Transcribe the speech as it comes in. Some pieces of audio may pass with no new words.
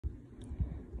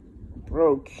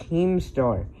Bro,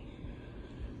 Keemstar,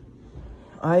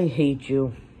 I hate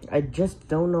you. I just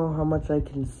don't know how much I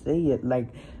can say it. Like,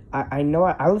 I know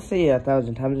I'll say it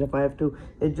 1,000 times if I have to.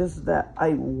 It's just that I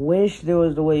wish there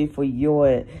was a way for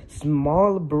your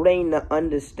small brain to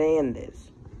understand this.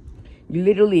 You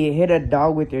literally hit a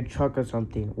dog with your truck or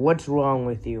something. What's wrong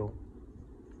with you?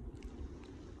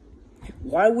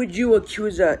 Why would you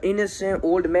accuse an innocent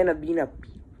old man of being a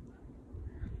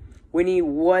when he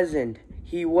wasn't?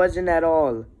 He wasn't at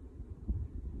all.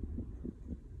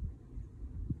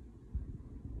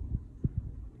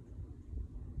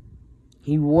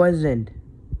 He wasn't.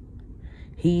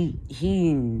 He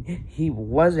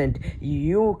wasn't.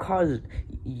 You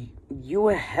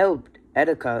helped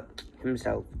Etika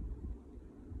himself,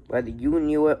 whether you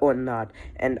knew it or not,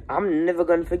 and I'm never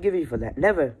gonna forgive you for that.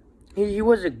 Never. He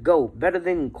was a GOAT, better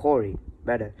than Corey,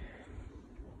 better.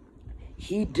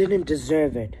 He didn't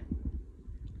deserve it.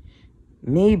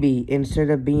 Maybe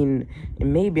instead of being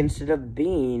a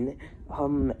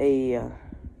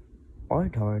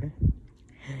retard,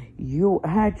 you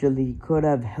actually could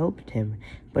have helped him,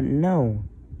 but no.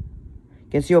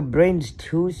 Guess your brain's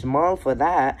too small for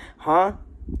that, huh?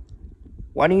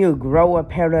 Why don't you grow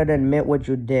up here and admit what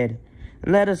you did?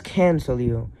 And let us cancel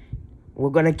you.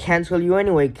 We're gonna cancel you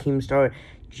anyway, Keemstar.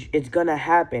 It's gonna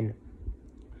happen.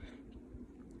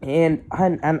 And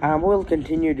I will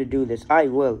continue to do this. I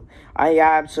will. I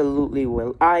absolutely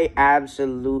will. I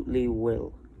absolutely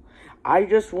will. I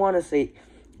just want to say,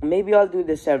 maybe I'll do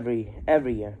this every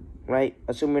year, right?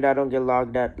 Assuming I don't get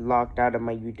locked out of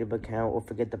my YouTube account or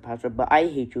forget the password. But I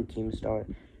hate you, Keemstar.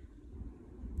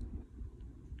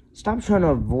 Stop trying to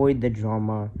avoid the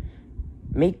drama.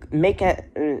 Make a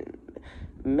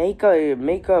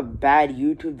bad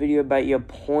YouTube video about your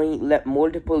point. Let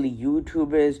multiple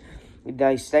YouTubers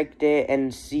dissect it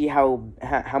and see how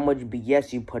much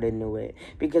BS you put into it,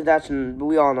 because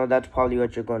we all know that's probably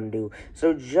what you're gonna do.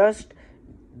 So just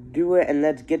do it and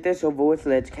let's get this over with.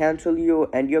 Let's cancel you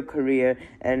and your career,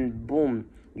 and boom,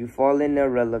 you fall in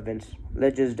irrelevance.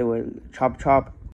 Let's just do it. Chop chop.